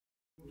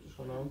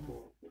I'm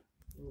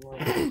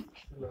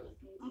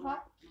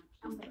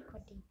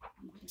recording.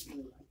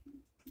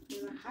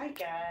 Hi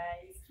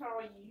guys, how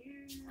are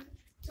you?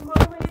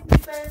 Tomorrow is the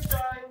first day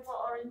for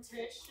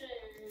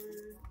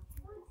orientation.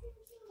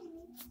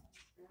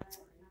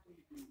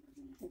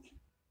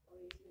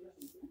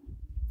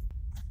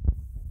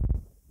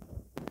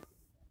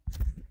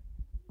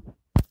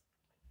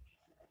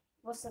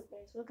 What's up,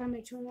 guys? Welcome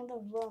back to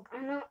another vlog.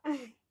 I know,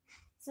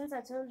 since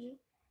I told you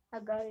I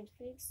got it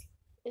fixed,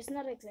 it's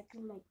not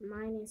exactly like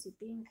mine as you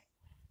think.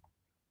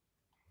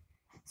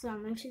 So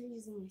I'm actually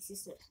using my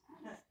sister's.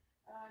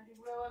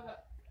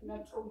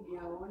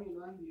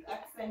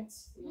 Accent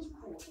is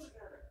cool.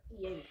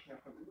 Yeah.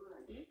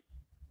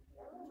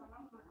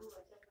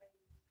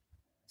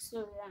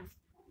 So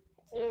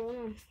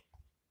yeah,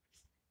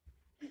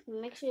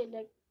 make sure you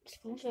like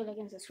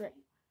and subscribe.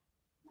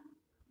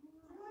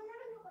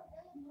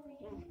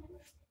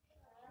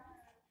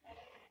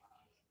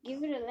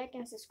 Give it a like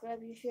and subscribe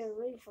if you're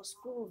ready for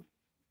school.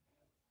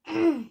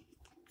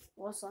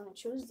 What's on a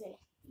Tuesday?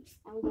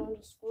 I'm going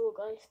to school,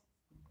 guys.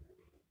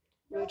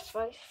 Grade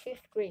 5,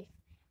 5th grade.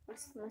 My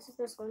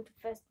sister's going to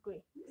 1st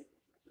grade.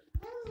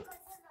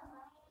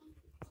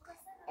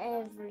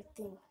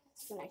 Everything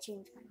is gonna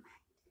change my mind.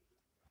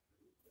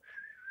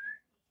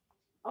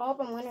 I hope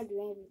I'm gonna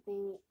do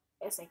everything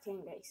as I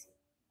can, guys.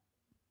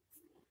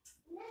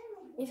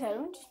 If I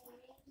don't,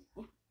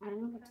 yeah, I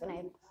don't know what's gonna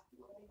happen.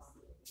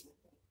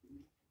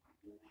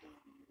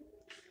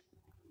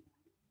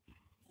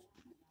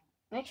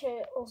 Make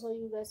sure also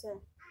you guys are.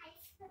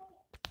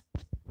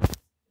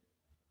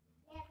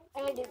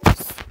 Let me do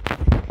this.